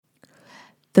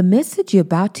The message you're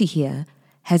about to hear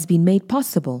has been made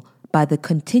possible by the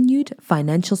continued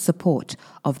financial support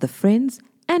of the friends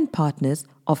and partners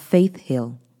of Faith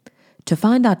Hill. To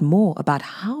find out more about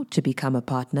how to become a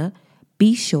partner,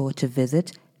 be sure to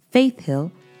visit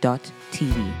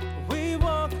faithhill.tv. We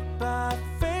walk by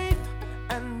faith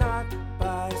and not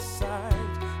by sight.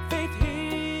 Faith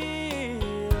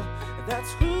Hill,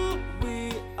 that's who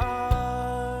we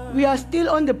are. We are still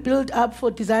on the build-up for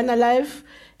Designer Life.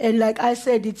 And like I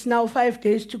said, it's now 5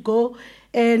 days to go.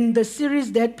 And the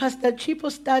series that Pastor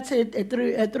Chipo started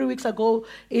 3 weeks ago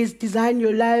is Design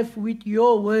Your Life with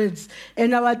Your Words.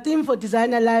 And our theme for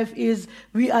Designer Life is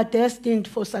We Are Destined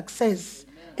for Success.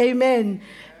 Amen.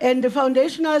 And the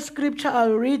foundational scripture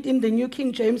I'll read in the New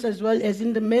King James as well as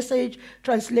in the Message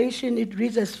translation. It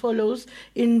reads as follows.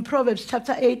 In Proverbs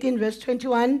chapter 18, verse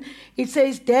 21, it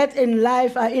says, "Death and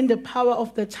life are in the power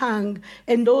of the tongue,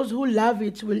 and those who love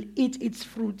it will eat its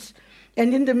fruits."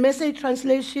 And in the Message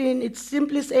translation, it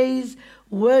simply says,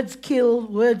 "Words kill,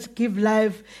 words give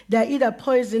life. They're either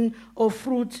poison or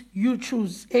fruit, you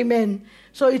choose." Amen.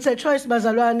 So it's a choice,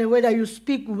 bazalwane, whether you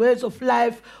speak words of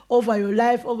life, over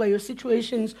your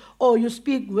situations, or you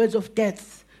speak words of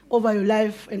death over your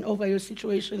life and over your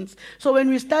situations. So when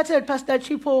we started, Pastor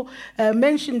Chipo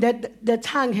mentioned that the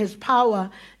tongue has power,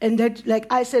 and that, like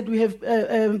I said, we have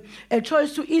a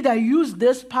choice to either use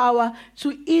this power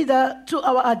to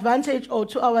our advantage or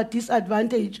to our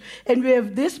disadvantage. And we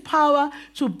have this power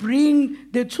to bring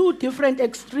the two different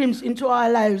extremes into our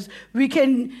lives. We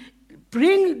can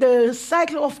bring the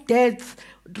cycle of death,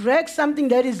 drag something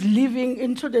that is living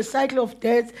into the cycle of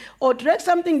death, or drag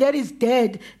something that is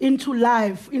dead into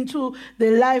life, into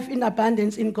the life in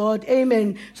abundance in God.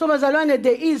 Amen. So, bazalwane,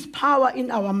 there is power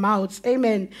in our mouths.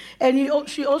 Amen. And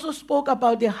she also spoke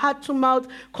about the heart-to-mouth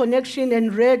connection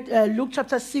and read Luke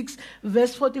chapter 6,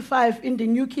 verse 45 in the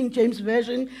New King James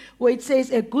Version, where it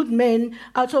says, "A good man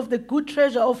out of the good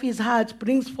treasure of his heart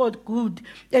brings forth good,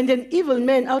 and an evil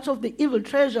man out of the evil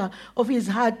treasure of his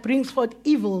heart brings forth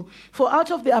evil. For out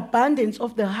of the abundance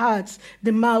of the hearts,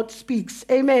 the mouth speaks."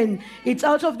 Amen. It's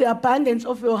out of the abundance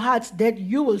of your hearts that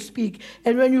you will speak.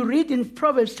 And when you read in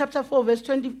Proverbs chapter 4, verse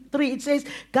 23, it says,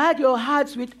 "Guard your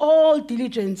hearts with all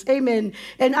diligence." Amen.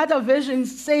 And other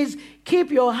versions says, "Keep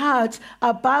your heart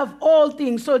above all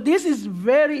things." So this is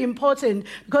very important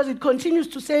because it continues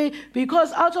to say,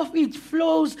 because out of it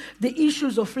flows the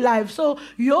issues of life. So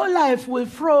your life will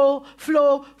flow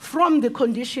from the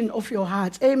condition of your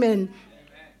heart. Amen.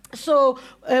 So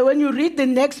when you read the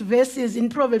next verses in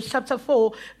Proverbs chapter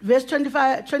 4, verse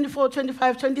 25, 24,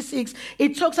 25, 26,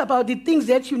 it talks about the things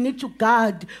that you need to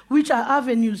guard, which are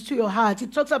avenues to your heart.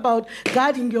 It talks about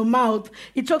guarding your mouth.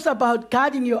 It talks about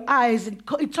guarding your eyes.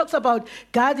 It talks about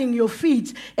guarding your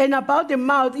feet. And about the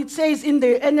mouth, it says in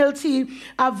the NLT,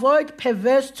 "Avoid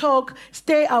perverse talk,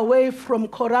 stay away from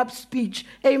corrupt speech."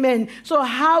 Amen. So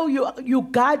how you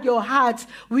guard your heart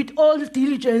with all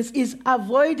diligence is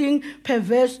avoiding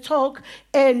perverse talk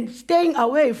and staying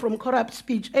away from corrupt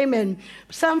speech. Amen.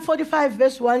 Psalm 45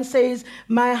 verse 1 says,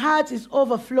 "My heart is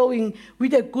overflowing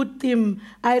with a good theme.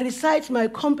 I recite my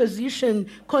composition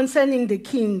concerning the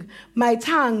king. My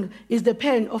tongue is the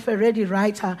pen of a ready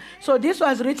writer." So this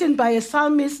was written by a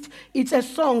psalmist. It's a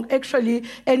song actually.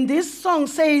 And this song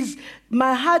says,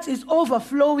 my heart is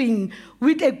overflowing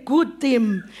with a good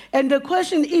theme. And the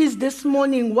question is this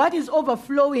morning, what is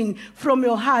overflowing from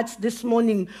your heart this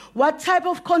morning? What type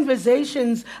of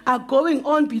conversations are going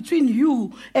on between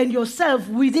you and yourself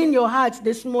within your heart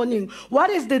this morning? What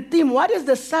is the theme? What is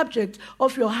the subject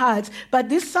of your heart? But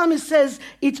this psalmist says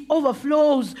it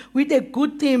overflows with a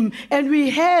good theme. And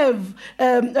we have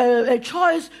a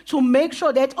choice to make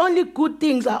sure that only good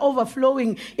things are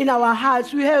overflowing in our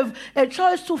hearts. We have a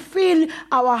choice to fill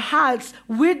our hearts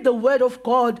with the word of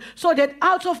God, so that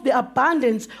out of the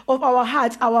abundance of our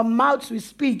hearts, our mouths will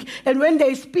speak. And when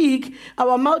they speak,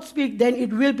 our mouths speak, then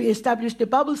it will be established. The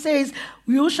Bible says,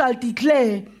 "You shall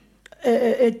declare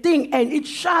a thing and it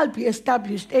shall be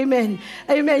established." Amen.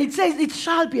 Amen. It says it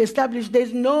shall be established.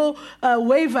 There's no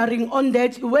wavering on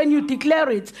that. When you declare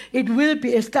it, it will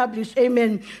be established.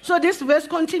 Amen. So this verse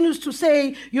continues to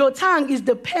say, your tongue is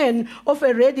the pen of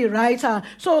a ready writer.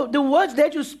 So the words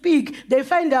that you speak, they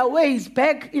find their ways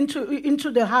back into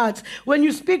the heart. When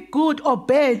you speak good or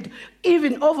bad,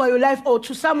 even over your life or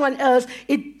to someone else,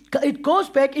 it goes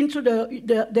back into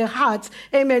the heart.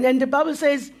 Amen. And the Bible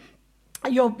says,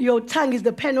 your tongue is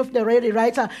the pen of the ready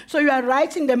writer. So you are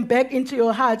writing them back into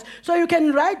your heart. So you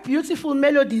can write beautiful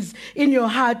melodies in your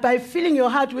heart by filling your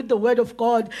heart with the word of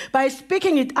God, by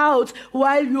speaking it out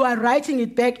while you are writing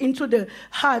it back into the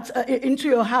heart, into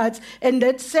your heart, and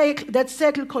that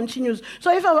cycle continues.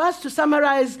 So if I was to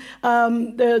summarize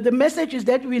the messages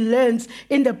that we learned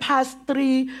in the past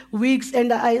 3 weeks,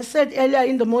 and I said earlier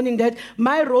in the morning that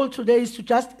my role today is to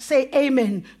just say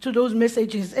amen to those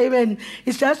messages. Amen.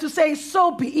 It's just to say,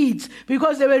 so be it,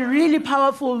 because they were really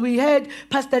powerful. We had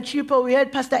Pastor Chipo, we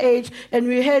had Pastor H, and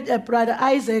we had Brother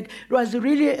Isaac. It was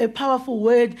really a powerful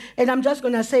word, and I'm just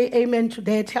going to say amen to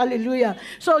that. Hallelujah.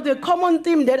 So the common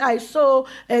theme that I saw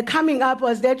coming up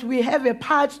was that we have a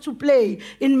part to play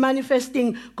in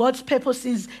manifesting God's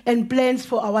purposes and plans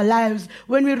for our lives.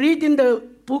 When we read in the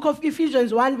book of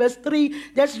Ephesians 1 verse 3,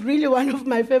 that's really one of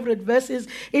my favorite verses.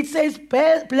 It says,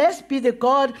 blessed be the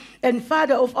God and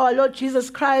Father of our Lord Jesus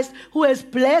Christ, who has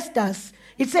blessed us.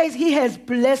 It says he has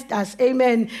blessed us.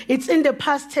 Amen. It's in the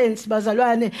past tense,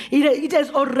 Bazalwane. It has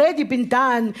already been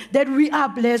done that we are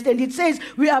blessed. And it says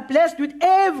we are blessed with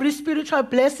every spiritual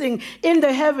blessing in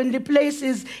the heavenly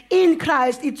places in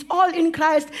Christ. It's all in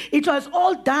Christ. It was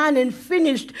all done and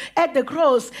finished at the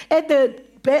cross, at the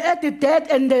death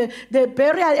and the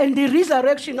burial and the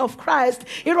resurrection of Christ.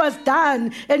 It was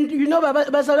done. And you know,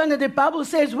 Barcelona, the Bible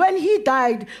says when he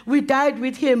died, we died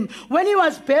with him. When he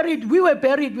was buried, we were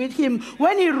buried with him.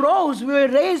 When he rose, we were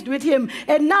raised with him.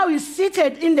 And now he's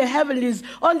seated in the heavenlies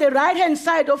on the right-hand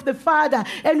side of the Father.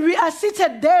 And we are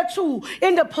seated there too,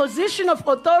 in the position of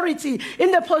authority,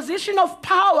 in the position of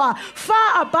power,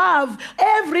 far above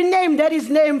every name that is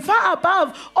named, far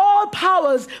above all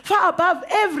powers, far above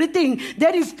everything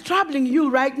that is troubling you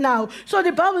right now. So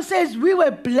the Bible says we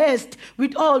are blessed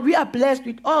with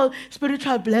all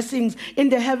spiritual blessings in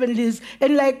the heavenlies.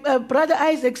 And like Brother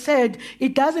Isaac said,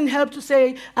 it doesn't help to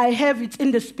say, I have it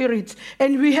in the spirit.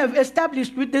 And we have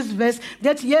established with this verse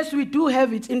that yes, we do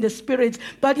have it in the spirit,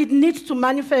 but it needs to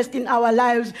manifest in our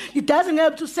lives. It doesn't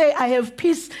help to say, I have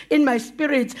peace in my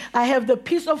spirit. I have the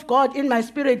peace of God in my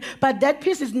spirit, but that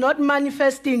peace is not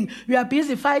manifesting. We are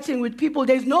busy fighting with people.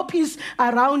 There's no peace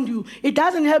around you. It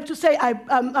doesn't help to say,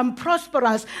 I'm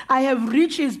prosperous, I have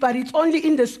riches, but it's only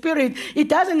in the spirit. It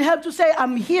doesn't help to say,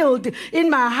 I'm healed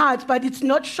in my heart, but it's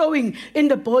not showing in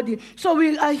the body. So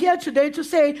we are here today to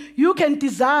say, you can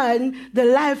design the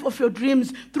life of your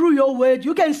dreams through your word.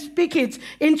 You can speak it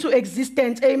into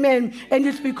existence. Amen. And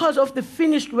it's because of the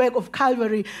finished work of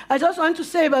Calvary. I just want to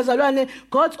say, Bazalwane,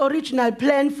 God's original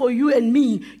plan for you and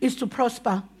me is to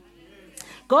prosper.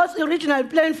 God's original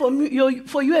plan for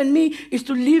you and me is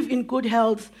to live in good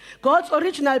health. God's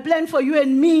original plan for you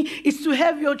and me is to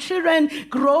have your children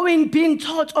growing, being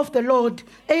taught of the Lord.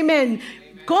 Amen.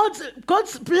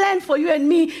 God's plan for you and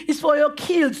me is for your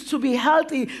kids to be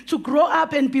healthy, to grow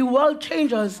up and be world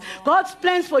changers. God's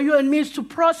plans for you and me is to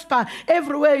prosper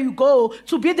everywhere you go,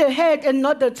 to be the head and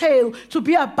not the tail, to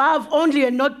be above only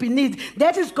and not beneath.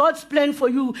 That is God's plan for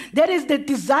you. That is the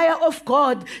desire of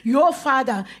God, your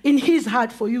Father, in his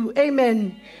heart for you.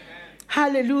 Amen.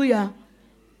 Hallelujah.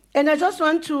 And I just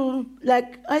want to,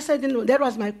 like I said, that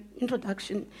was my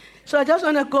introduction. So I just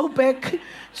want to go back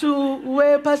to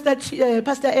where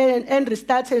Pastor Andrew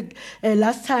started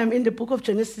last time in the book of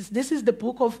Genesis. This is the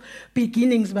book of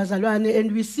beginnings, Bazalwane,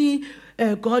 and we see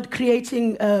God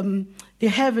creating the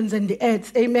heavens and the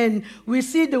earth. Amen. We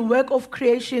see the work of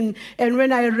creation, and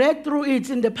when I read through it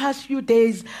in the past few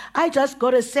days, I just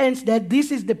got a sense that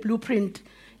this is the blueprint.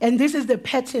 And this is the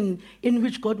pattern in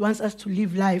which God wants us to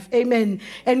live life. Amen.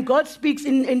 And God speaks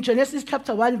in Genesis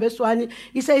chapter 1, verse 1.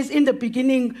 He says, in the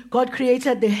beginning, God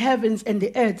created the heavens and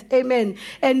the earth. Amen.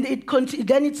 And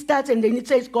then it starts and then it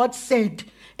says, God said,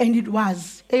 and it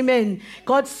was. Amen.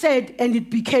 God said, and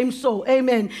it became so.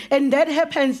 Amen. And that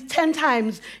happens 10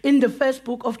 times in the first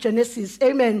book of Genesis.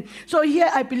 Amen. So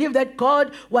here I believe that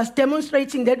God was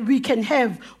demonstrating that we can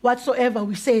have whatsoever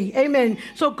we say. Amen.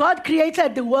 So God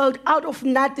created the world out of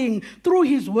nothing through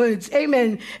his words.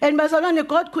 Amen. And Bazalwane,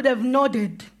 God could have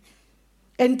nodded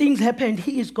and things happened.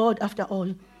 He is God after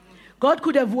all. God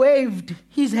could have waved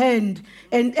his hand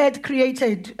and earth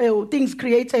created, things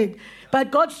created.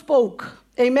 But God spoke.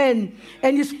 Amen.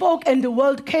 And he spoke and the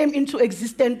world came into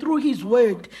existence through his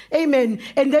word. Amen.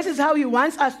 And this is how he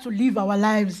wants us to live our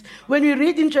lives. When we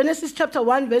read in Genesis chapter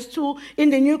 1 verse 2 in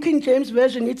the New King James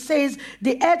Version, it says,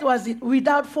 the earth was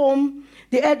without form,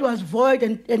 the earth was void,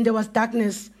 and there was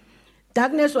darkness.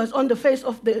 Darkness was on the face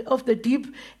of the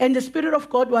deep, and the Spirit of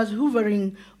God was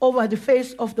hovering over the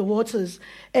face of the waters.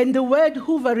 And the word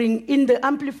hovering in the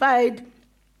Amplified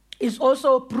is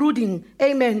also brooding.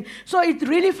 Amen. So it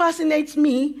really fascinates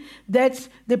me that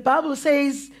the Bible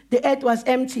says the earth was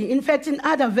empty. In fact, in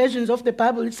other versions of the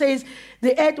Bible, it says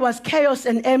the earth was chaos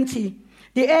and empty.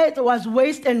 The earth was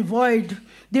waste and void.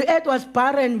 The earth was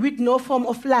barren with no form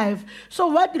of life. So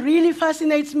what really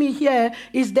fascinates me here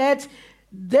is that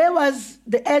there was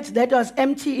the earth that was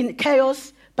empty in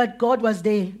chaos, but God was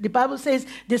there. The Bible says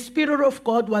the Spirit of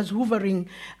God was hovering.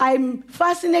 I'm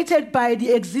fascinated by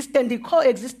the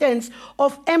coexistence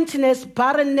of emptiness,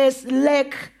 barrenness,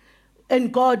 lack,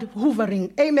 and God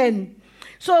hovering. Amen.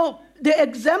 So the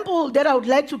example that I would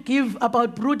like to give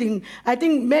about brooding, I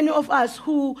think many of us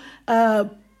who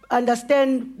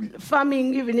understand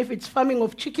farming, even if it's farming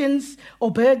of chickens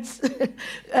or birds,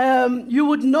 you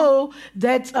would know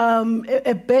that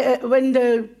when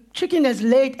the chicken has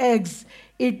laid eggs,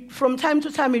 from time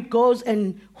to time it goes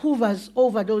and hovers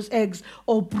over those eggs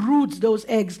or broods those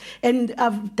eggs. And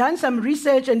I've done some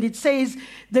research, and it says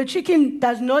the chicken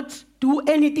does not do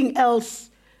anything else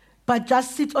but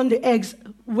just sit on the eggs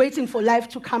waiting for life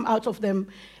to come out of them.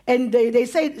 And they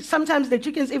say sometimes the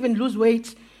chickens even lose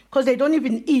weight because they don't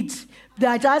even eat. They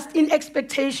are just in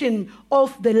expectation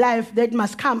of the life that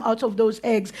must come out of those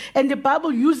eggs. And the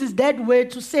Bible uses that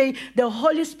word to say the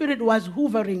Holy Spirit was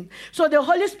hovering. So the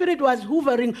Holy Spirit was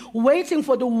hovering, waiting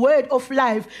for the word of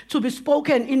life to be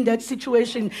spoken in that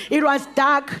situation. It was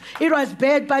dark, it was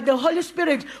bad, but the Holy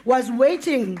Spirit was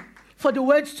waiting for the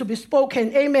words to be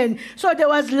spoken. Amen. So there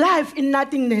was life in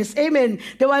nothingness. Amen.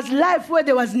 There was life where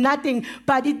there was nothing,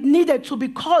 but it needed to be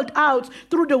called out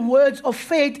through the words of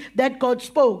faith that God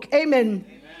spoke. Amen.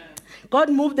 Amen.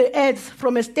 God moved the earth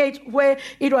from a state where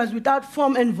it was without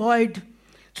form and void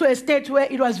to a state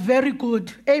where it was very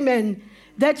good. Amen.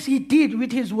 That he did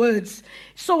with his words.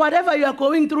 So whatever you are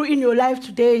going through in your life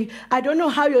today, I don't know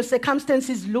how your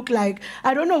circumstances look like.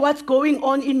 I don't know what's going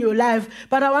on in your life,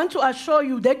 but I want to assure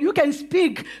you that you can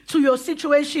speak to your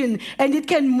situation and it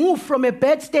can move from a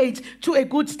bad state to a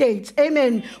good state.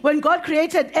 Amen. When God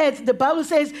created earth, the Bible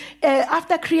says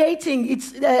after creating,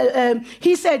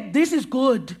 he said, this is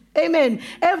good. Amen.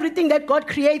 Everything that God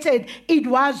created, it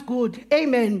was good.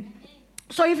 Amen.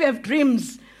 So if you have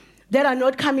dreams that are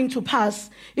not coming to pass,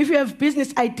 if you have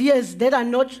business ideas that are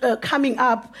not coming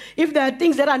up, if there are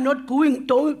things that are not going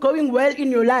well in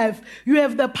your life, you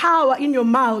have the power in your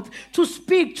mouth to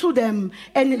speak to them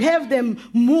and have them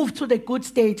move to the good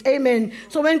state. Amen.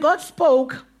 So when God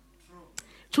spoke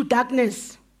to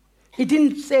darkness, he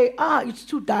didn't say, it's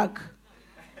too dark.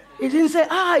 He didn't say,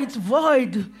 it's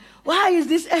void. Why is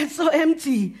this earth so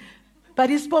empty? But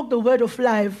he spoke the word of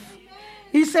life.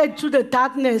 He said to the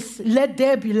darkness, let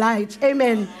there be light.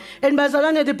 Amen. And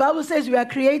Bazalwane, the Bible says we are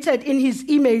created in his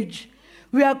image.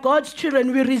 We are God's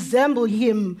children. We resemble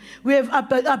him. We have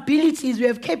abilities. We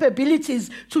have capabilities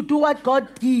to do what God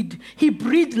did. He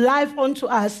breathed life onto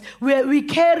us. We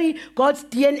carry God's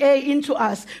DNA into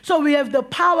us. So we have the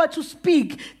power to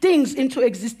speak things into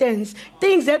existence,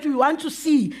 things that we want to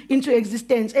see into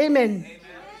existence. Amen. Amen.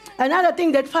 Another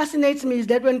thing that fascinates me is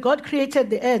that when God created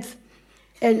the earth,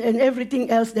 and everything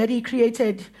else that he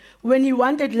created, when he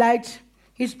wanted light,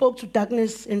 he spoke to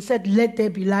darkness and said, let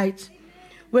there be light.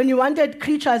 When he wanted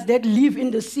creatures that live in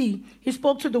the sea, he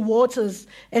spoke to the waters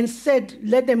and said,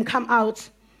 let them come out.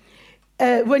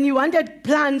 When he wanted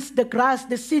plants, the grass,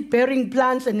 the seed-bearing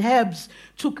plants and herbs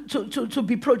to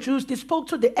be produced, he spoke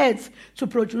to the earth to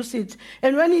produce it.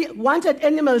 And when he wanted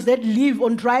animals that live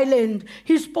on dry land,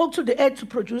 he spoke to the earth to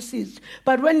produce it.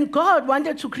 But when God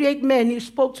wanted to create man, he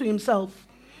spoke to himself.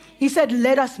 He said,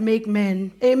 let us make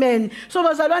man. Amen. So,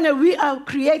 Bazalwane, we are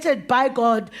created by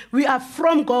God. We are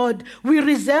from God. We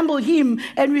resemble him.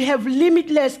 And we have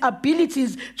limitless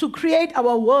abilities to create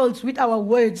our worlds with our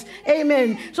words.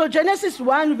 Amen. So, Genesis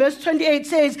 1 verse 28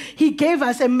 says, he gave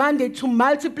us a mandate to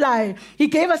multiply. He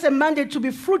gave us a mandate to be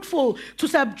fruitful, to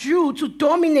subdue, to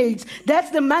dominate.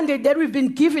 That's the mandate that we've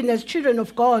been given as children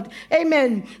of God.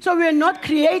 Amen. So, we are not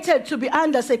created to be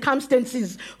under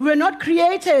circumstances. We are not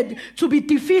created to be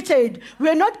defeated. We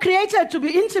are not created to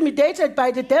be intimidated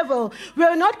by the devil. We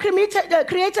are not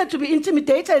created to be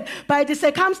intimidated by the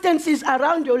circumstances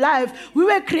around your life. We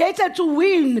were created to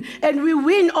win, and we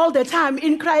win all the time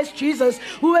in Christ Jesus.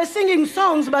 We were singing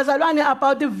songs, Bazalwane,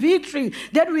 about the victory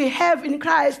that we have in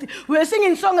Christ. We were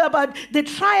singing songs about the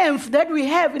triumph that we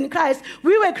have in Christ.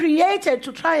 We were created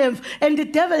to triumph, and the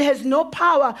devil has no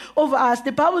power over us.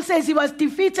 The Bible says he was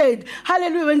defeated.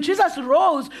 Hallelujah. When Jesus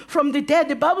rose from the dead,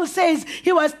 the Bible says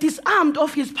he was disarmed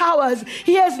of his powers.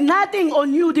 He has nothing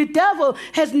on you. The devil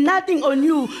has nothing on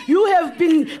you. You have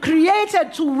been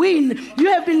created to win. You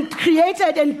have been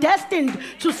created and destined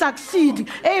to succeed.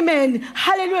 Amen.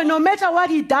 Hallelujah. No matter what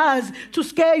he does to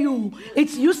scare you,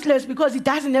 it's useless because he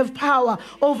doesn't have power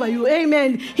over you.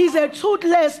 Amen. He's a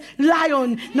toothless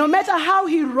lion. No matter how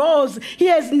he roars, he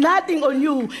has nothing on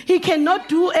you. He cannot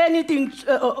do anything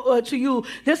to you.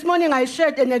 This morning I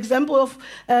shared an example of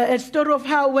a story of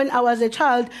how when I was a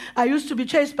child, I used to be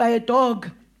chased by a dog.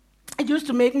 It used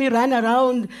to make me run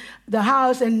around the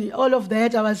house and all of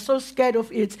that. I was so scared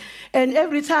of it. And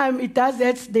every time it does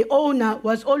that, the owner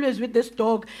was always with this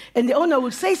dog. And the owner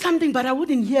would say something, but I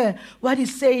wouldn't hear what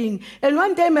he's saying. And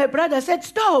one day my brother said,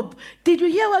 "Stop. Did you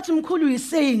hear what Mkulu is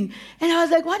saying?" And I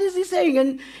was like, "What is he saying?"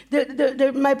 And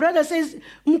my brother says,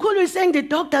 "Mkulu is saying the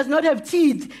dog does not have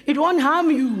teeth. It won't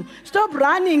harm you. Stop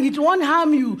running. It won't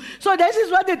harm you." So this is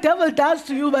what the devil does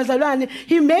to you, Bazalwane.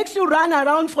 He makes you run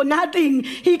around for nothing.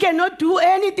 He cannot do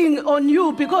anything on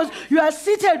you because you are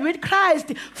seated with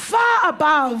Christ far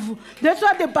above. That's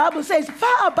what the Bible says,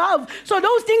 far above. So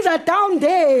those things are down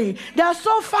there. They are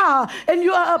so far and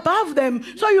you are above them.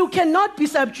 So you cannot be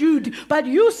subdued, but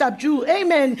you subdue.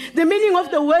 Amen. The meaning of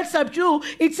the word subdue,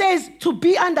 it says to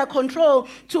be under control,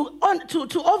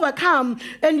 to overcome,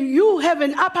 and you have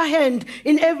an upper hand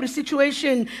in every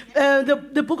situation.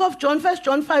 The book of John, 1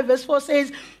 John 5 verse 4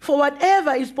 says, "For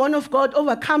whatever is born of God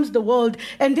overcomes the world."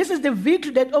 And this is the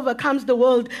victory that overcomes the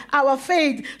world, our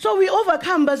faith. So we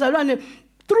overcome, Bazalwane,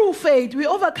 through faith. We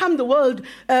overcome the world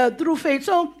through faith.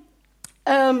 So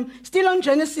still on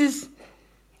Genesis,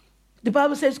 the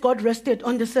Bible says God rested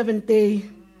on the seventh day.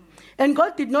 And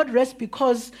God did not rest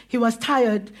because he was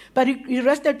tired, but he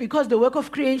rested because the work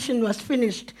of creation was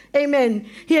finished. Amen.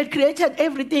 He had created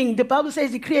everything. The Bible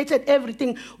says he created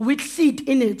everything with seed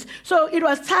in it. So it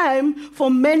was time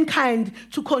for mankind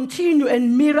to continue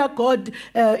and mirror God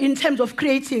in terms of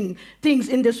creating things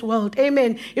in this world.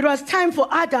 Amen. It was time for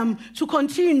Adam to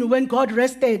continue when God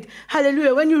rested.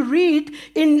 Hallelujah. When you read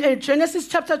in Genesis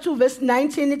chapter 2, verse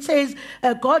 19, it says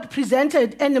God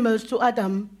presented animals to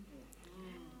Adam.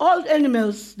 All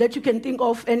animals that you can think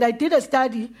of. And I did a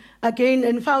study again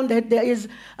and found that there is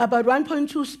about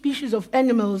 1.2 species of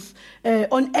animals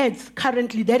on Earth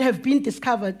currently that have been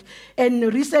discovered.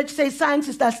 And research says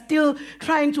scientists are still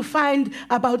trying to find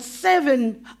about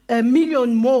 7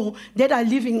 million more that are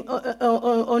living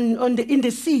in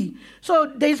the sea.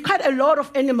 So there's quite a lot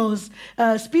of animals,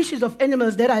 species of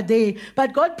animals that are there.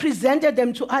 But God presented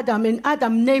them to Adam, and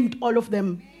Adam named all of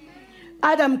them.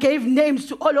 Adam gave names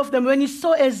to all of them. When he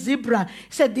saw a zebra,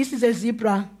 he said, "This is a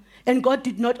zebra." And God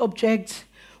did not object.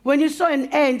 When he saw an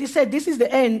ant, he said, "This is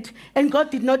the ant." And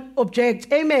God did not object.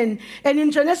 Amen. And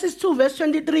in Genesis 2, verse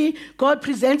 23, God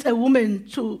presents a woman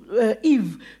to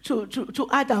Eve, to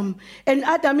Adam. And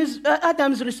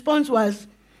Adam's response was,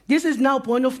 "This is now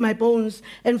bone of my bones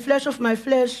and flesh of my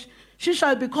flesh. She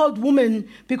shall be called woman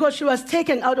because she was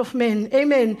taken out of man."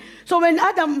 Amen. So when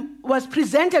Adam was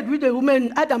presented with a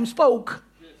woman, Adam spoke.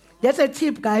 That's a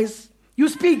tip, guys. You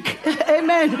speak.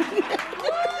 Amen.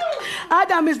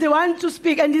 Adam is the one to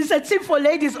speak. And it's a tip for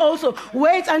ladies also.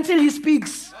 Wait until he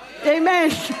speaks.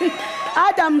 Amen.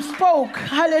 Adam spoke.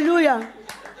 Hallelujah.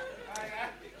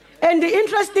 And the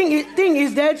interesting thing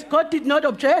is that God did not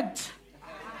object.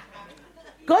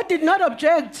 God did not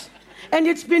object. And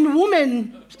it's been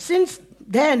woman since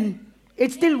then.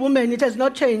 It's still woman. It has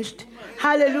not changed.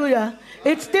 Hallelujah.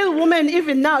 It's still woman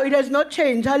even now. It has not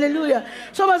changed. Hallelujah.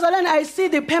 So, Bazalwane, I see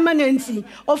the permanency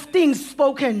of things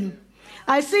spoken.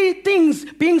 I see things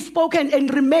being spoken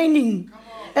and remaining.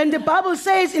 And the Bible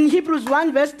says in Hebrews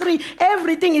 1 verse 3,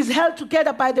 everything is held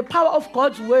together by the power of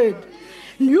God's word.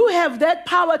 You have that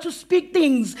power to speak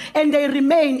things and they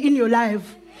remain in your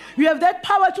life. You have that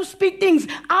power to speak things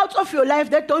out of your life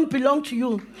that don't belong to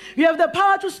you. You have the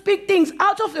power to speak things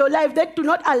out of your life that do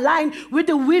not align with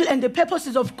the will and the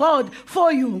purposes of God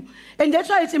for you. And that's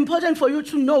why it's important for you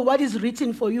to know what is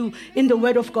written for you in the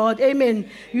Word of God. Amen.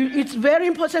 It's very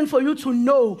important for you to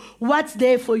know what's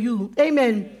there for you.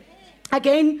 Amen.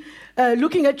 Again,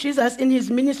 looking at Jesus in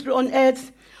his ministry on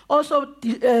earth, also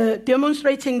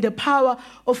demonstrating the power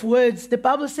of words. The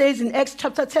Bible says in Acts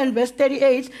chapter 10, verse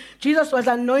 38, Jesus was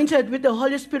anointed with the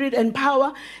Holy Spirit and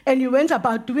power, and he went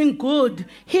about doing good,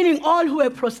 healing all who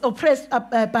were oppressed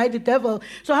by the devil.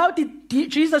 So how did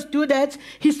Jesus do that?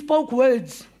 He spoke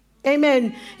words.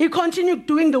 Amen. He continued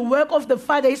doing the work of the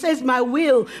Father. He says, my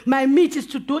will, my meat is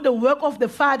to do the work of the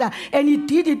Father. And he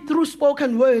did it through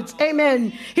spoken words. Amen.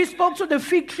 He spoke to the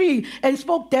fig tree and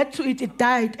spoke death to it. It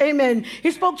died. Amen. He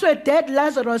spoke to a dead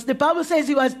Lazarus. The Bible says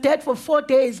he was dead for 4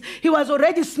 days. He was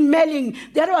already smelling.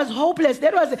 That was hopeless.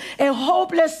 That was a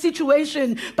hopeless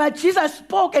situation. But Jesus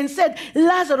spoke and said,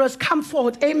 Lazarus, come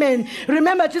forth. Amen.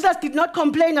 Remember, Jesus did not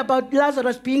complain about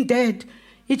Lazarus being dead.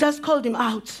 He just called him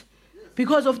out.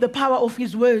 Because of the power of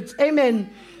his words. Amen.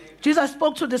 Jesus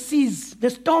spoke to the seas, the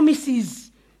stormy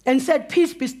seas, and said,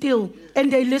 peace be still.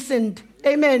 And they listened.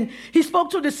 Amen. He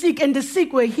spoke to the sick, and the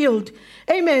sick were healed.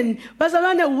 Amen.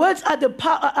 Bazalwane, words are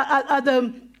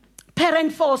the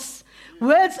parent force.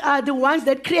 Words are the ones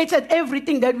that created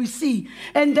everything that we see.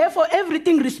 And therefore,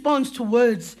 everything responds to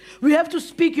words. We have to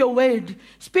speak your word.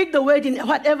 Speak the word in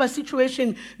whatever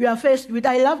situation you are faced with.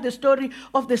 I love the story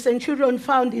of the centurion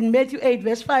found in Matthew 8,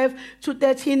 verse 5 to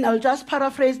 13. I'll just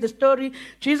paraphrase the story.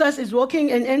 Jesus is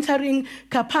walking and entering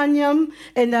Capernaum.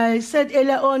 And I said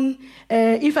earlier on,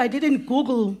 if I didn't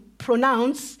Google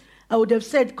pronounce, I would have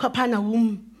said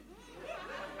Capernaum.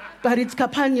 But it's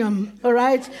Capernaum, all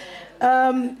right?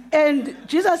 And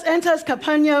Jesus enters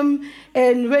Capernaum,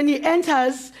 and when he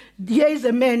enters, here is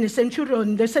a man, a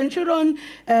centurion. The centurion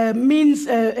means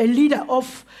a leader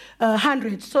of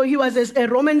hundreds. So he was a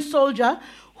Roman soldier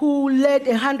who led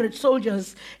 100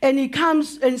 soldiers. And he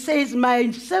comes and says,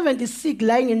 my servant is sick,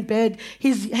 lying in bed.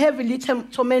 He's heavily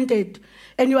tormented.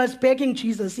 And he was begging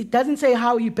Jesus. It doesn't say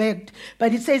how he begged,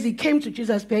 but it says he came to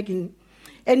Jesus begging.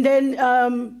 And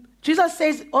then Jesus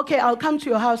says, okay, I'll come to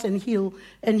your house and heal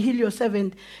your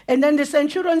servant. And then the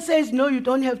centurion says, no, you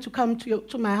don't have to come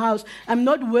to my house. I'm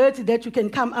not worthy that you can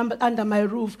come under my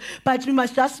roof, but you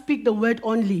must just speak the word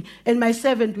only, and my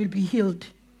servant will be healed.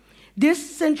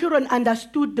 This centurion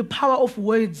understood the power of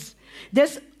words.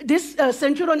 This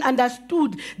centurion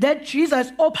understood that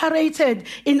Jesus operated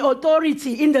in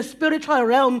authority in the spiritual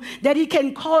realm, that he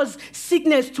can cause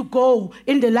sickness to go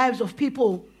in the lives of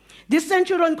people. This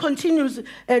centurion continues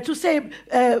to say,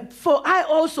 for I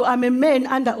also am a man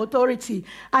under authority.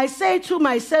 I say to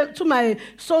my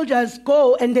soldiers,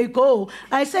 go, and they go.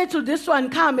 I say to this one,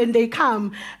 come, and they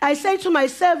come. I say to my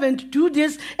servant, do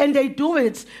this, and they do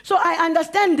it. So I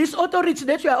understand this authority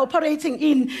that you are operating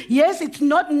in. Yes, it's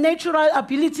not natural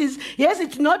abilities. Yes,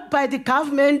 it's not by the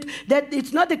government.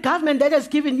 It's not the government that has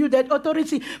given you that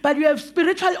authority, but you have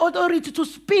spiritual authority to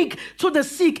speak to the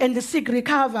sick, and the sick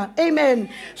recover. Amen.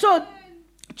 So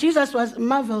Jesus was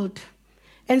marveled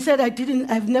and said,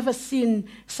 I've never seen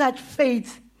such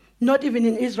faith, not even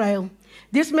in Israel.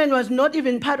 This man was not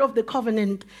even part of the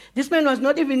covenant. This man was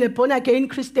not even a born-again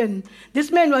Christian.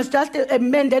 This man was just a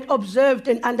man that observed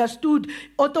and understood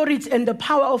authority and the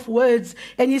power of words.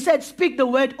 And he said, speak the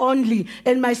word only,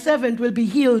 and my servant will be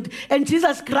healed. And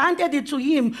Jesus granted it to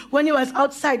him when he was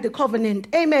outside the covenant.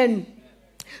 Amen.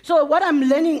 So what I'm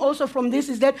learning also from this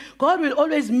is that God will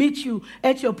always meet you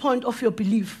at your point of your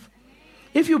belief.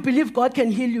 If you believe God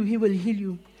can heal you, he will heal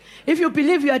you. If you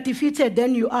believe you are defeated,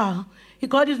 then you are.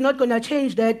 God is not going to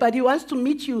change that, but he wants to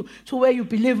meet you to where you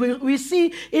believe. We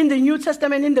see in the New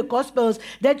Testament, in the Gospels,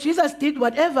 that Jesus did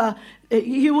whatever.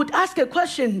 He would ask a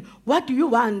question, what do you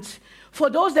want? For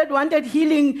those that wanted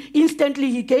healing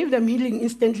instantly, he gave them healing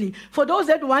instantly. For those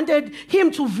that wanted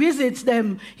him to visit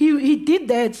them, he did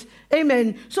that.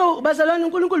 Amen. So, Bazalwane,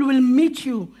 uNkulunkulu will meet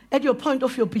you at your point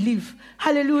of your belief.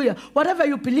 Hallelujah. Whatever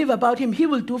you believe about him, he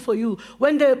will do for you.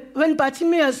 When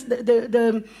Bartimaeus,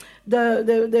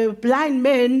 the blind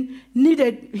man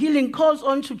needed healing, calls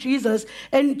on to Jesus,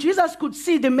 and Jesus could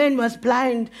see the man was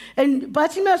blind, and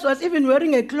Bartimaeus was even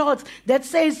wearing a cloth that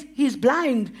says he's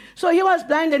blind. So he was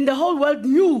blind, and the whole world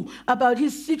knew about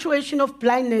his situation of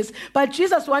blindness, but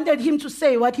Jesus wanted him to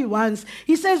say what he wants.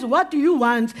 He says, what do you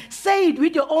want? Say it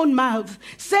with your own mouth.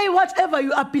 Say whatever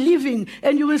you are believing,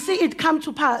 and you will see it come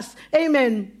to pass.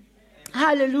 Amen.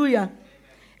 Hallelujah.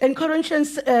 And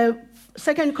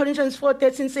 2 Corinthians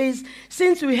 4:13 says,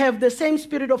 since we have the same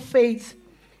spirit of faith,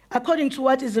 according to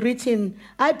what is written,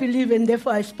 I believe and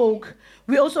therefore I spoke.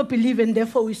 We also believe and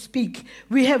therefore we speak.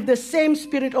 We have the same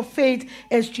spirit of faith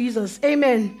as Jesus.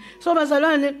 Amen. So,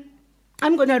 Bazalwane,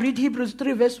 I'm going to read Hebrews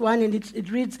 3 verse 1, and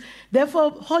it reads,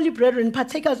 therefore, holy brethren,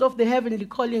 partakers of the heavenly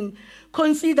calling,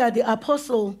 consider the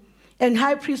apostle and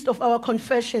high priest of our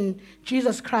confession,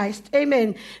 Jesus Christ.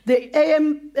 Amen.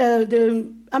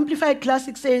 The Amplified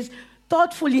Classic says,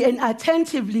 thoughtfully and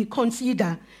attentively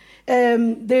consider.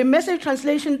 The Message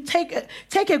translation,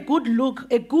 take a good look,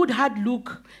 a good hard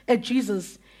look at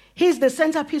Jesus. He's the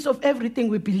centerpiece of everything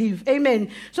we believe. Amen.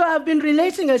 So I've been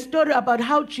relating a story about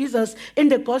how Jesus in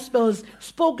the Gospels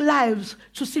spoke lives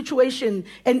to situation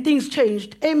and things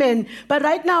changed. Amen. But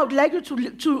right now, I'd like you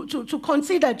to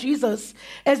consider Jesus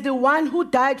as the one who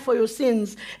died for your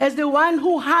sins, as the one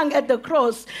who hung at the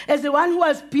cross, as the one who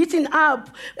was beaten up,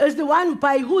 as the one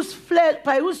by whose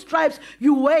stripes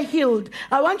you were healed.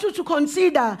 I want you to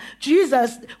consider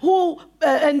Jesus who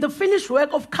and the finished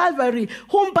work of Calvary,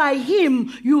 whom by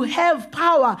him you have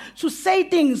power to say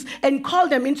things and call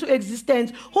them into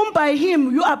existence, whom by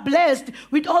him you are blessed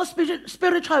with all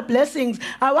spiritual blessings.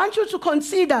 I want you to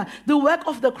consider the work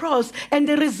of the cross and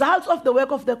the results of the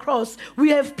work of the cross. We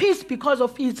have peace because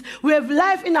of it. We have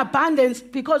life in abundance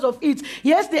because of it.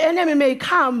 Yes, the enemy may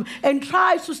come and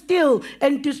try to steal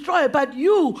and destroy, but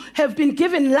you have been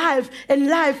given life and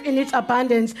life in its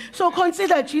abundance. So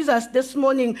consider Jesus this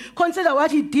morning. Consider what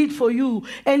he did for you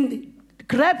and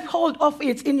grab hold of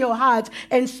it in your heart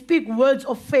and speak words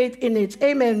of faith in it.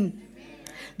 Amen.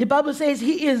 The Bible says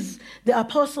he is the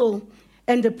apostle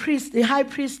and the priest, the high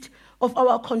priest of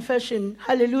our confession.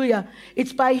 Hallelujah.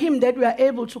 It's by him that we are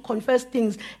able to confess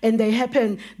things and they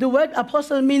happen. The word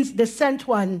apostle means the sent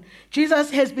one.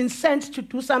 Jesus has been sent to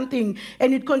do something,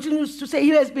 and it continues to say he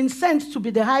has been sent to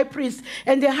be the high priest.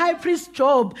 And the high priest's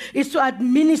job is to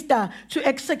administer, to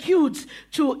execute,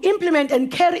 to implement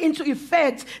and carry into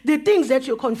effect the things that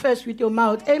you confess with your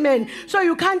mouth. Amen. So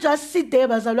you can't just sit there,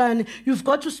 Bazalwane. You've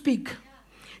got to speak.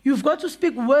 You've got to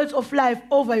speak words of life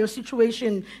over your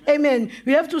situation. Amen.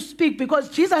 We have to speak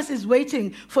because Jesus is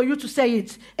waiting for you to say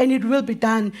it, and it will be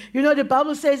done. You know, the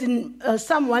Bible says in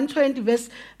Psalm 120,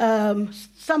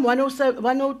 Psalm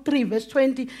 103, verse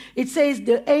 20, it says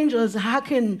the angels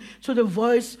hearken to the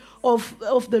voice of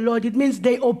the Lord. It means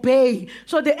they obey.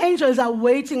 So the angels are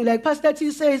waiting. Like Pastor T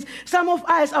says, some of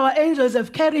us, our angels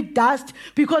have carried dust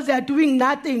because they are doing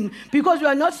nothing, because we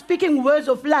are not speaking words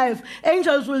of life.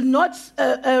 Angels will not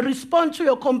respond to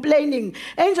your complaining.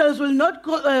 Angels will not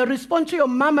respond to your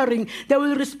murmuring. They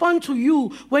will respond to you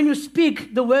when you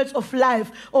speak the words of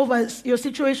life over your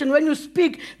situation, when you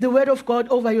speak the word of God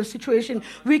over your situation.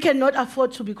 We cannot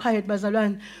afford to be quiet,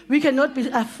 Bazalwane. We cannot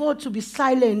afford to be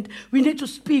silent. We need to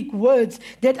speak words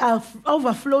that are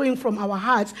overflowing from our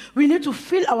hearts. We need to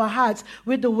fill our hearts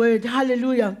with the word.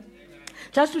 Hallelujah.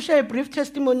 Just to share a brief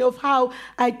testimony of how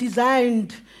I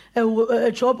designed a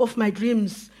job of my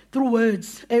dreams through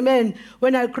words. Amen.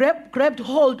 When I grabbed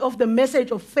hold of the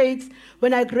message of faith,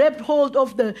 when I grabbed hold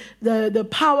of the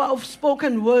power of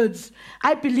spoken words,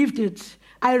 I believed it.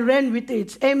 I ran with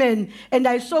it. Amen. And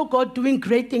I saw God doing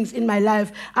great things in my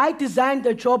life. I designed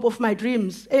the job of my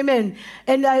dreams. Amen.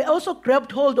 And I also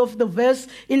grabbed hold of the verse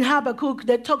in Habakkuk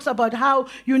that talks about how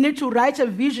you need to write a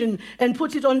vision and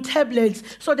put it on tablets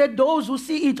so that those who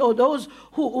see it or those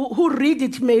who read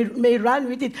it may run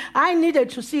with it. I needed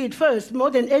to see it first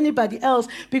more than anybody else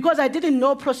because I didn't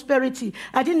know prosperity.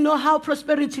 I didn't know how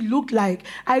prosperity looked like.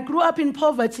 I grew up in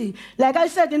poverty. Like I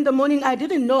said in the morning, I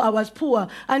didn't know I was poor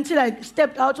until I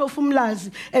stepped out of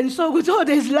Umlazi. And so with all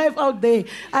this life out there,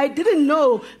 I didn't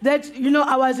know that,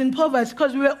 I was in poverty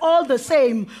because we were all the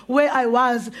same where I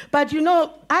was. But,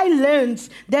 I learned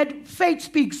that faith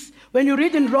speaks. When you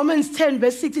read in Romans 10,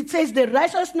 verse 6, it says, the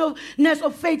righteousness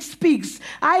of faith speaks.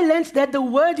 I learned that the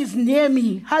word is near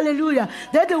me. Hallelujah.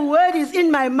 That the word is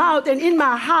in my mouth and in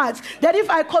my heart. That if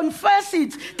I confess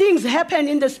it, things happen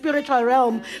in the spiritual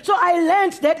realm. So I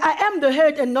learned that I am the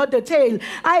head and not the tail.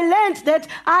 I learned that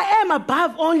I am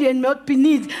above only and not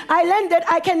beneath. I learned that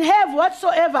I can have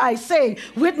whatsoever I say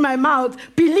with my mouth,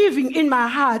 believing in my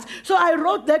heart. So I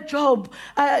wrote that job,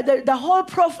 the whole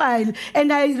profile,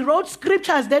 and I wrote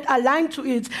scriptures that aligned to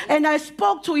it, and I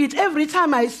spoke to it every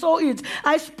time I saw it.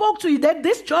 I spoke to it that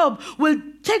this job will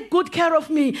take good care of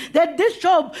me, that this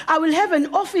job, I will have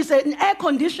an office, an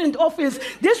air-conditioned office.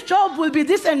 This job will be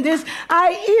this and this.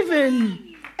 I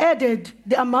even added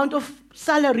the amount of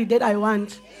salary that I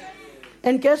want.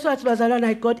 And guess what, Bazalwane?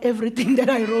 I got everything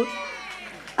that I wrote.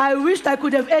 I wished I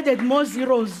could have added more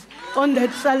zeros on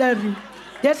that salary.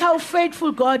 That's how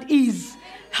faithful God is.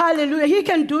 Hallelujah. He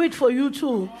can do it for you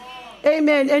too.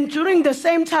 Amen. And during the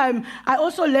same time, I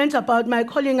also learned about my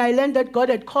calling. I learned that God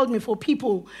had called me for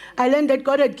people. I learned that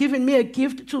God had given me a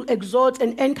gift to exhort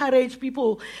and encourage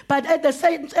people. But at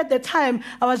the time,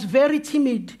 I was very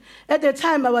timid. At the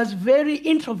time, I was very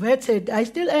introverted. I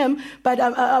still am, but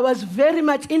I was very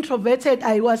much introverted.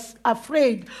 I was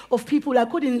afraid of people. I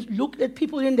couldn't look at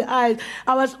people in the eyes.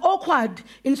 I was awkward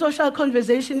in social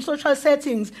conversation, social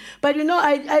settings. But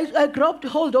I grabbed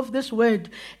hold of this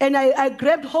word, and I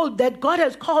grabbed hold that that God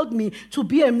has called me to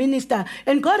be a minister,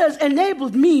 and God has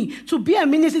enabled me to be a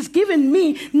minister. He's given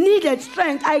me needed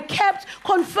strength. I kept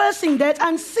confessing that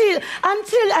until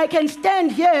I can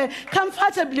stand here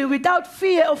comfortably without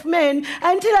fear of men,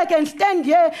 until I can stand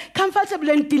here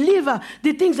comfortably and deliver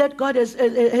the things that God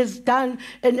has done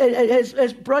and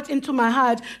has brought into my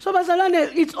heart. So,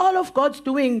 Bazalwane, it's all of God's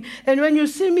doing. And when you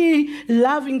see me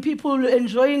loving people,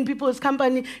 enjoying people's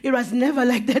company, it was never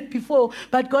like that before.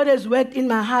 But God has worked in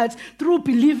my heart through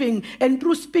believing and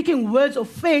through speaking words of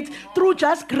faith, through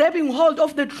just grabbing hold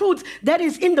of the truth that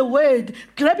is in the word,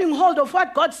 grabbing hold of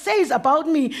what God says about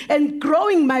me and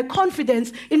growing my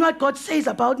confidence in what God says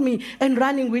about me and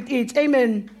running with it.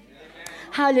 Amen.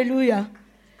 Hallelujah.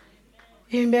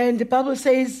 Amen. The Bible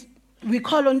says we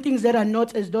call on things that are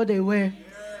not as though they were.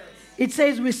 It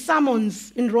says we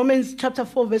summons in Romans chapter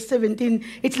 4 verse 17.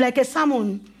 It's like a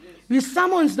summon. We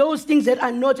summons those things that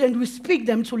are not and we speak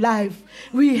them to life.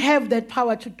 We have that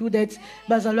power to do that,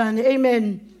 Bazalwane.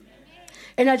 Amen.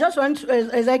 And I just want to,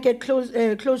 as I get close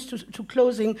to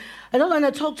closing, I just want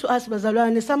to talk to us,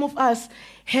 Bazalwane. Some of us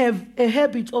have a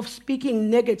habit of speaking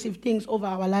negative things over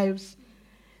our lives.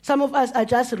 Some of us are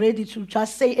just ready to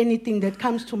just say anything that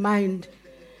comes to mind.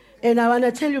 And I want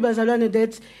to tell you, Bazalwane,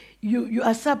 that you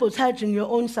are sabotaging your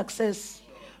own success.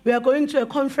 We are going to a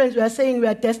conference, we are saying we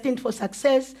are destined for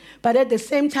success, but at the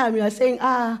same time, we are saying,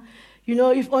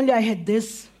 if only I had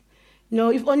this.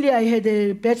 If only I had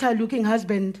a better looking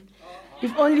husband.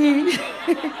 If only,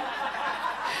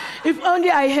 if only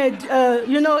I had,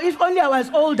 if only I was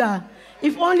older.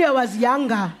 If only I was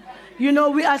younger.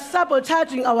 We are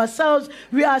sabotaging ourselves.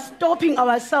 We are stopping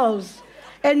ourselves.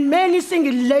 And many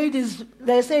single ladies,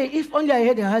 they say, if only I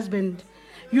had a husband.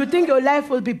 You think your life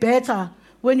will be better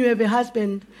when you have a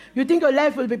husband. You think your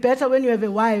life will be better when you have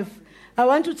a wife. I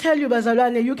want to tell you,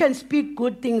 Bazalwane, you can speak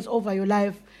good things over your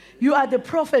life. You are the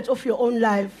prophet of your own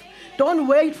life. Don't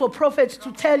wait for prophets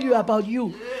to tell you about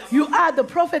you. You are the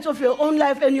prophet of your own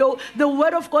life, and the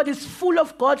word of God is full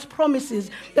of God's promises.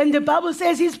 And the Bible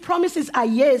says his promises are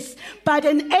yes, but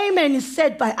an amen is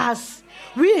said by us.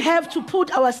 We have to put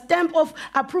our stamp of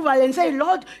approval and say,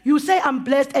 Lord, you say I'm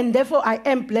blessed and therefore I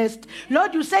am blessed.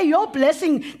 Lord, you say your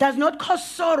blessing does not cause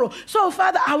sorrow. So,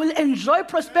 Father, I will enjoy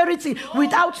prosperity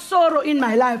without sorrow in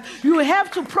my life. You have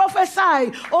to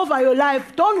prophesy over your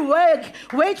life. Don't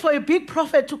wait for a big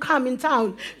prophet to come in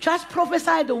town. Just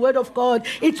prophesy the word of God.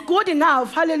 It's good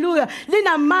enough. Hallelujah.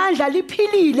 Linamandla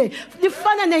liphilile.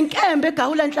 Lifana nenkembe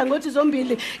Kawula nhlangothi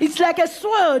zombili. It's like a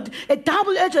sword, a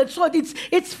double-edged sword.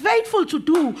 It's faithful to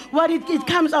do what it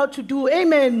comes out to do.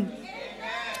 Amen.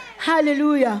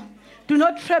 Hallelujah. Do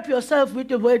not trap yourself with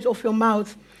the words of your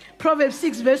mouth. Proverbs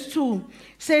 6 verse 2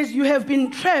 says, you have been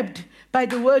trapped by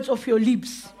the words of your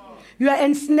lips. You are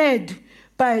ensnared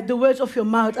by the words of your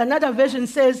mouth. Another version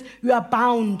says, you are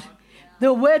bound.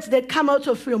 The words that come out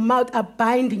of your mouth are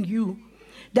binding you.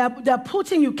 They're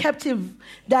putting you captive.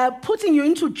 They're putting you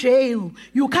into jail.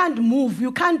 You can't move.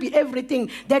 You can't be everything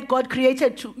that God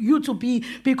created you to be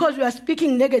because you are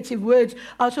speaking negative words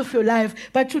out of your life.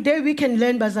 But today we can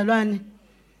learn, Bazalwane,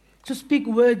 to speak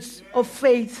words of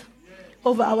faith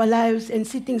over our lives and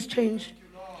see things change.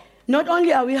 Not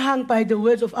only are we hung by the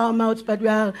words of our mouths, but we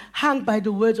are hung by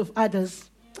the words of others.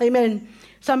 Amen.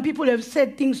 Some people have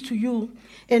said things to you,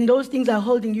 and those things are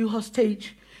holding you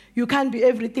hostage. You can't be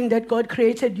everything that God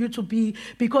created you to be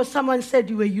because someone said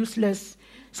you were useless.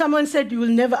 Someone said you will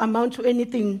never amount to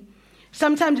anything.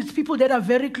 Sometimes it's people that are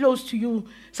very close to you.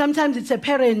 Sometimes it's a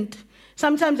parent.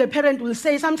 Sometimes a parent will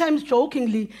say, sometimes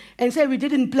jokingly, and say, we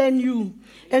didn't plan you.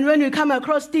 And when you come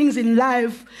across things in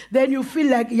life, then you feel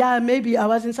like, yeah, maybe I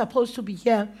wasn't supposed to be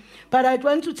here. But I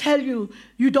want to tell you,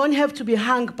 you don't have to be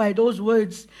hung by those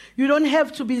words. You don't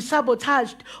have to be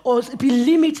sabotaged or be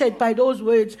limited by those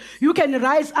words. You can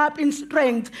rise up in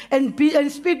strength and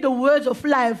speak the words of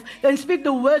life and speak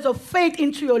the words of faith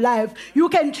into your life. You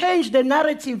can change the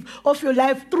narrative of your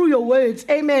life through your words.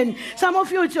 Amen. Some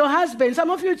of you, it's your husband. Some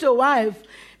of you, it's your wife.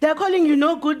 They're calling you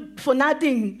no good for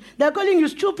nothing. They're calling you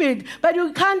stupid, but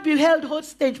you can't be held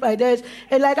hostage by that.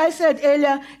 And like I said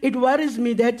earlier, it worries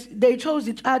me that they chose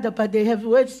each other, but they have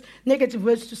words, negative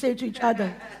words to say to each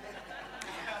other.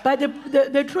 But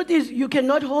the truth is, you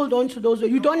cannot hold on to those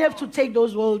words. You don't have to take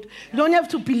those words. You don't have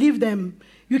to believe them.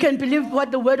 You can believe what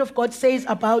the word of God says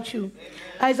about you.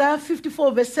 Isaiah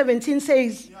 54 verse 17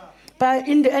 says, but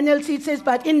in the NLT it says,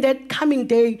 but in that coming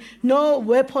day, no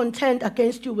weapon turned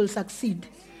against you will succeed.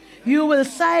 You will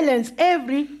silence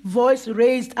every voice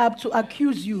raised up to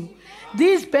accuse you.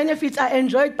 These benefits are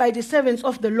enjoyed by the servants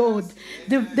of the Lord.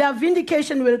 Their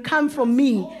vindication will come from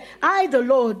me. I, the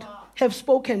Lord, have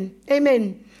spoken.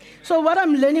 Amen. So what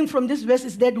I'm learning from this verse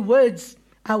is that words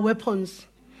are weapons.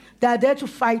 They are there to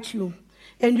fight you,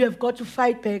 and you have got to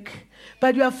fight back.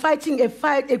 But you are fighting a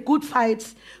fight, a good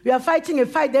fight. You are fighting a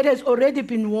fight that has already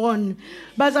been won.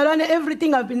 Bazalwane,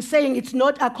 everything I've been saying, it's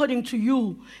not according to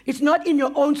you. It's not in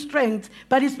your own strength,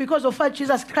 but it's because of what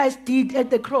Jesus Christ did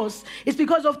at the cross. It's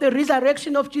because of the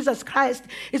resurrection of Jesus Christ.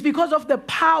 It's because of the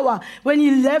power. When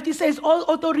he left, he says, all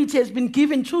authority has been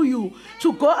given to you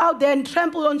to go out there and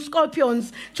trample on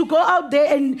scorpions, to go out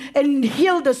there and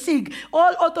heal the sick.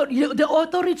 The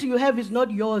authority you have is not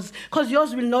yours, because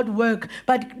yours will not work.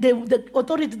 But the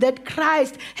authority that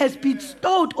Christ has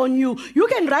bestowed on you, you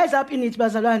can rise up in it,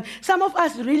 Bazalwane. Some of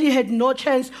us really had no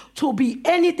chance to be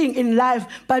anything in life,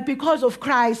 but because of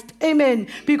Christ, amen,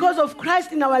 because of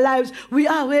Christ in our lives, we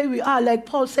are where we are, like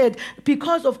Paul said,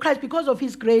 because of Christ, because of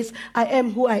his grace, I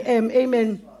am who I am,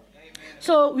 amen.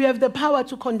 So we have the power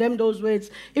to condemn those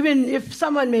words. Even if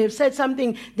someone may have said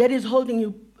something that is holding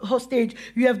you hostage,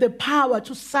 you have the power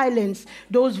to silence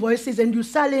those voices, and you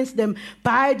silence them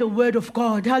by the word of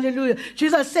God. Hallelujah.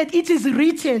 Jesus said, it is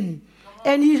written.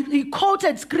 And he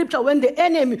quoted scripture when the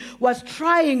enemy was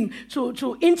trying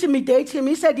to intimidate him.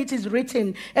 He said, it is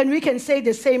written. And we can say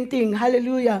the same thing.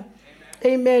 Hallelujah.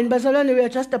 Amen. Bazalwane, we are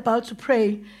just about to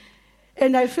pray.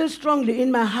 And I feel strongly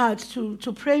in my heart to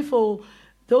pray for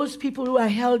those people who are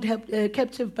held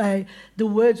captive by the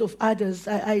words of others.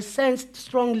 I sensed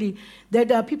strongly that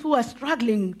there are people who are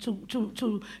struggling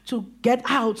to get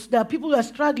out. There are people who are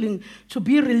struggling to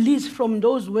be released from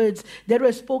those words that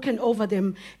were spoken over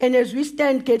them. And as we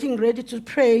stand getting ready to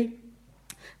pray,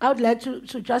 I would like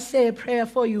to just say a prayer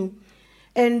for you.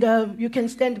 And you can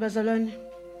stand, Bazalwane.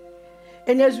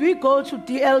 And as we go to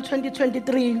DL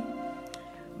 2023,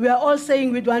 we are all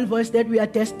saying with one voice that we are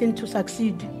destined to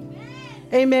succeed.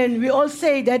 Amen. We all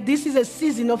say that this is a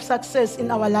season of success in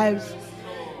our lives.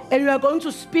 And we are going to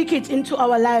speak it into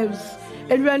our lives.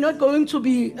 And we are not going to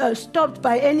be stopped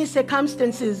by any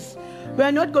circumstances. We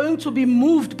are not going to be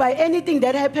moved by anything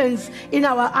that happens in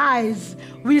our eyes.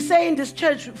 We say in this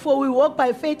church, for we walk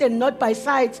by faith and not by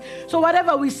sight. So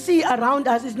whatever we see around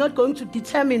us is not going to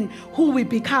determine who we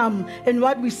become and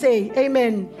what we say.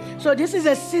 Amen. So this is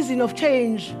a season of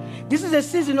change. This is a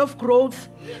season of growth.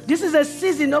 This is a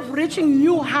season of reaching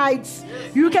new heights.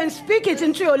 You can speak it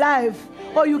into your life,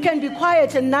 or you can be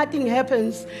quiet and nothing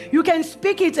happens. You can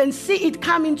speak it and see it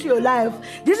come into your life.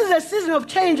 This is a season of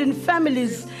change in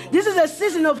families. This is a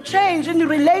season of change in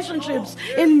relationships,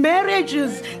 in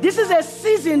marriages. This is a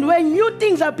season where new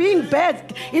things are being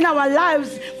birthed in our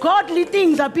lives. Godly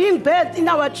things are being birthed in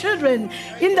our children.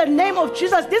 In the name of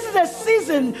Jesus, this is a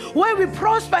season where we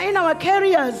prosper in our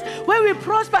careers, where we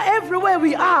prosper everywhere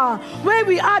we are, where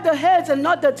we are the heads and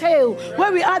not the tail,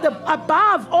 where we are the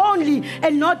above only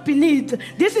and not beneath.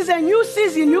 This is a new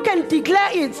season. You can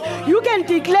declare it. You can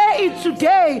declare it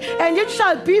today, and it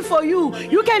shall be for you.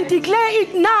 You can declare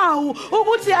it now.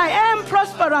 Uguti, I am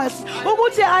prosperous.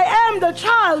 Uguti, I am the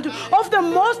child of the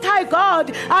Most High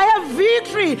God. I have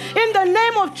victory in the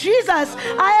name of Jesus.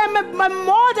 I am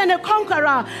more than a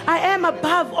conqueror. I am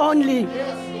above only.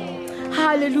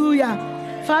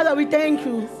 Hallelujah. Father, we thank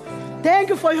you. Thank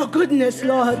you for your goodness,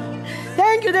 Lord.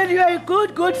 Thank you that you are a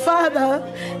good, good Father.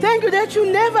 Thank you that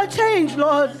you never change,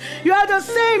 Lord. You are the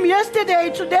same yesterday,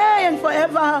 today, and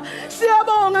forever.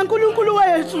 Siyabonga nkulunkulu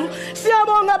wethu.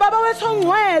 Siyabonga Baba wethu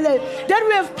ongcwele, that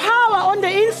we have power on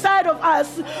the inside of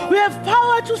us. We have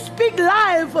power to speak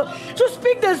life, to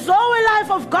speak the Zoe life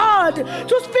of God,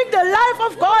 to speak the life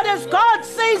of God as God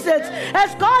says it,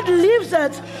 as God lives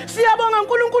it. Siyabonga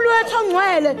nkulunkulu wethu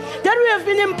ongcwele, that we have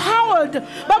been empowered,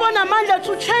 Baba namandla,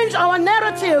 to change our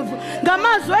narrative. We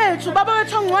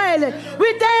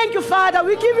thank you, Father.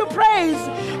 We give you praise.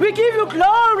 We give you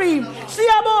glory.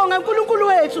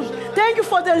 Thank you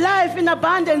for the life in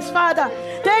abundance, Father.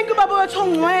 Thank you, Baba,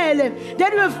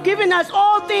 that you have given us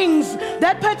all things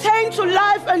that pertain to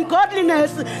life and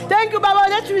godliness. Thank you, Baba,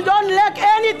 that we don't lack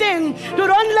anything. You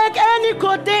don't lack any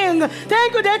good thing.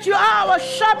 Thank you that you are our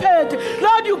shepherd.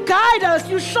 Lord, you guide us.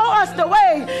 You show us the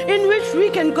way in which we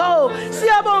can go.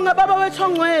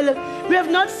 We have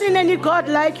not seen any God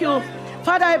like you.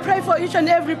 Father, I pray for each and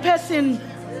every person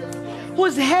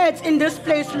whose head in this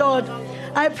place, Lord.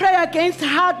 I pray against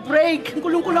heartbreak.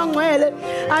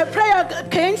 I pray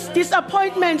against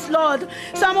disappointments, Lord.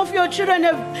 Some of your children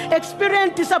have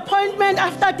experienced disappointment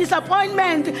after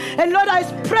disappointment. And Lord, I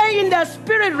pray in their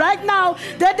spirit right now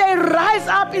that they rise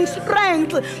up in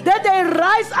strength, that they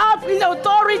rise up in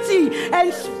authority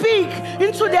and speak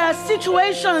into their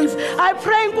situations. I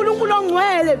pray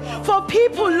for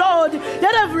people, Lord,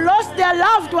 that have lost their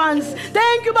loved ones.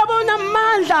 Thank you, Baba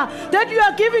Namanda, that you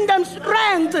are giving them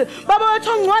strength. Baba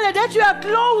Tongwale, that you are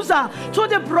closer to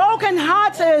the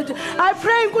brokenhearted. I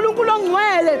pray for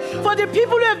the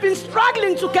people who have been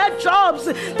struggling to get jobs.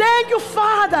 Thank you,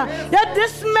 Father, that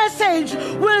this message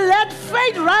will let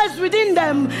faith rise within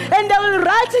them and they will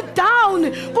write it down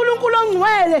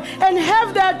and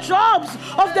have their jobs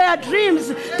of their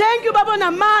dreams. Thank you, Baba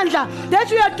Namanda,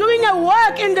 that you are doing a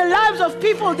work in the lives of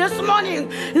people this morning,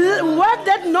 work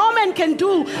that no man can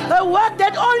do, a work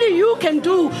that only you can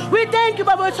do. We thank you,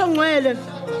 Baba Tongwele.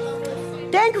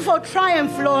 Thank you for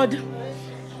triumph, Lord.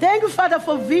 Thank you, Father,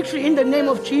 for victory in the name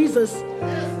of Jesus.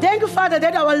 Thank you, Father,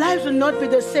 that our lives will not be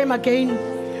the same again.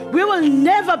 We will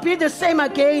never be the same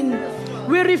again.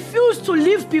 We refuse to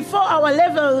live before our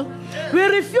level. We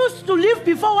refuse to live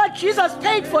before what Jesus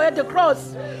paid for at the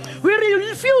cross. We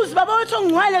refuse, Baba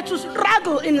Tongwele, to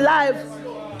struggle in life.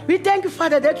 We thank you,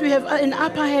 Father, that we have an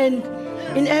upper hand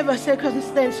in every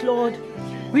circumstance, Lord.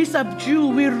 We subdue,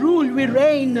 we rule, we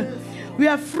reign. We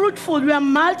are fruitful, we are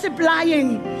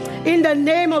multiplying in the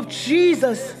name of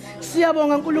Jesus. That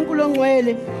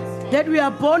we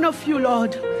are born of you,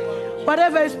 Lord.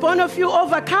 Whatever is born of you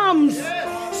overcomes.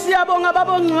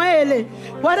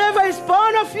 Whatever is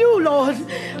born of you, Lord.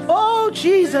 Oh,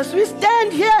 Jesus, we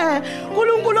stand here.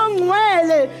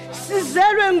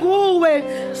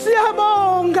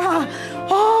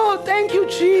 Oh, thank you,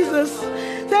 Jesus.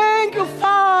 Thank you,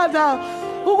 Father.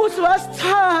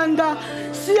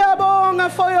 Siyabonga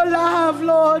for your love,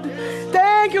 Lord.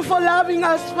 Thank you for loving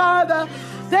us, Father.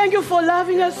 Thank you for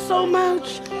loving us so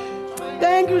much.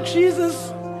 Thank you,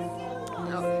 Jesus.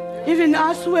 Even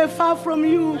us who are far from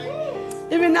you,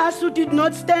 even us who did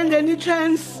not stand any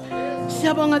chance,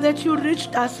 Siyabonga that you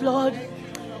reached us, Lord,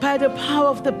 by the power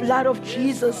of the blood of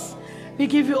Jesus. We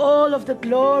give you all of the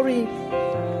glory.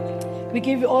 We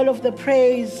give you all of the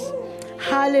praise.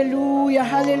 Hallelujah,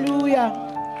 hallelujah.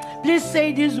 Please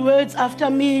say these words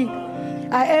after me.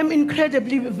 I am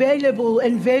incredibly valuable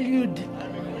and valued.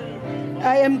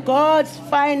 I am God's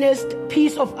finest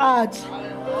piece of art.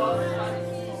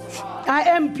 I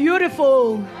am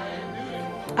beautiful.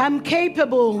 I'm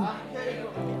capable.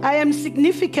 I am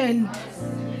significant.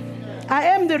 I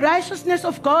am the righteousness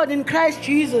of God in Christ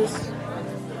Jesus.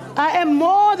 I am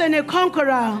more than a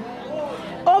conqueror.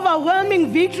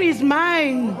 Overwhelming victory is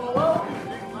mine.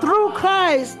 Through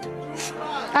Christ,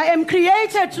 I am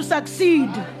created to succeed.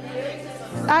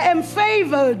 I am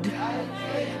favored.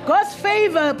 God's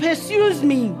favor pursues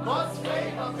me.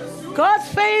 God's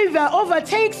favor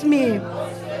overtakes me.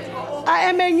 I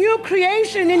am a new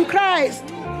creation in Christ.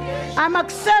 I'm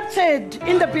accepted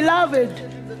in the beloved.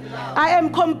 I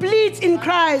am complete in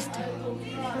Christ.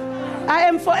 I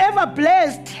am forever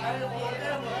blessed,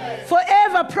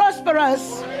 forever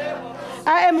prosperous.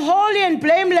 I am holy and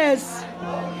blameless.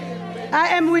 I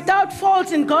am without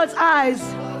fault in God's eyes.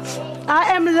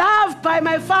 I am loved by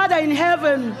my Father in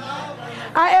heaven.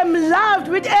 I am loved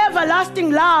with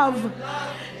everlasting love.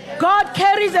 God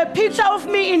carries a picture of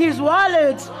me in his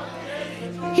wallet.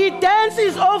 He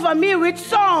dances over me with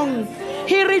song.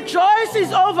 He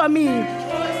rejoices over me.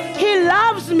 He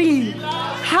loves me.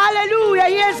 Hallelujah.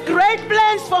 He has great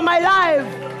plans for my life.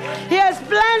 He has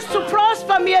plans to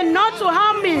prosper me and not to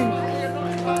harm me.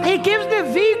 He gives me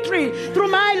victory through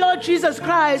my Lord Jesus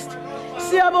Christ.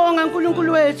 Siyabonga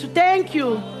nkulunkulu wethu. Thank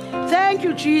you. Thank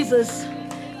you, Jesus.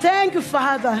 Thank you,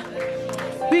 Father.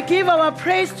 We give our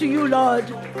praise to you, Lord.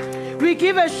 We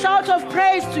give a shout of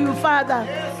praise to you, Father.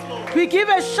 We give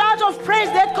a shout of praise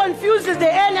that confuses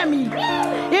the enemy.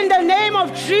 In the name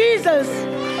of Jesus.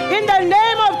 In the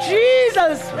name of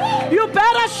Jesus. You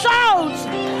better shout.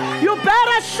 You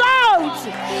better shout.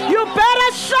 You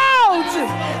better shout.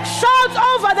 Shout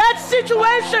over that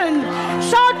situation.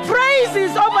 Shout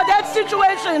praises over that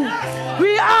situation.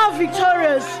 We are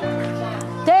victorious.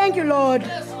 Thank you, Lord.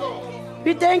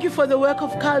 We thank you for the work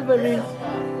of Calvary.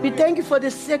 We thank you for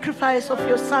the sacrifice of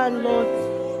your Son, Lord.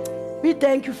 We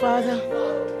thank you, Father.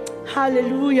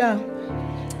 Hallelujah.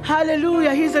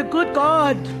 Hallelujah. He's a good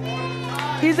God.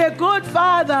 He's a good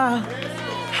Father.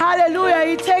 Hallelujah.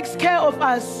 He takes care of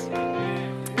us.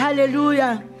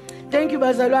 Hallelujah. Thank you,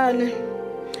 Bazalwane.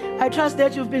 I trust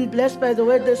that you've been blessed by the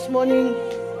word this morning.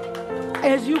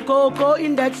 As you go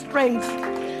in that strength.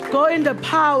 Go in the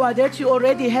power that you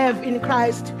already have in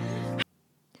Christ.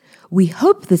 We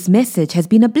hope this message has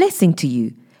been a blessing to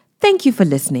you. Thank you for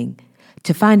listening.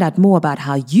 To find out more about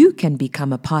how you can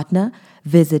become a partner,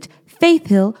 visit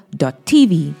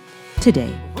faithhill.tv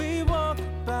today. We walk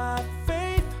by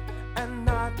faith and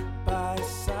not by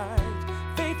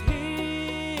sight. Faith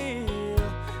Hill,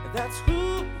 that's who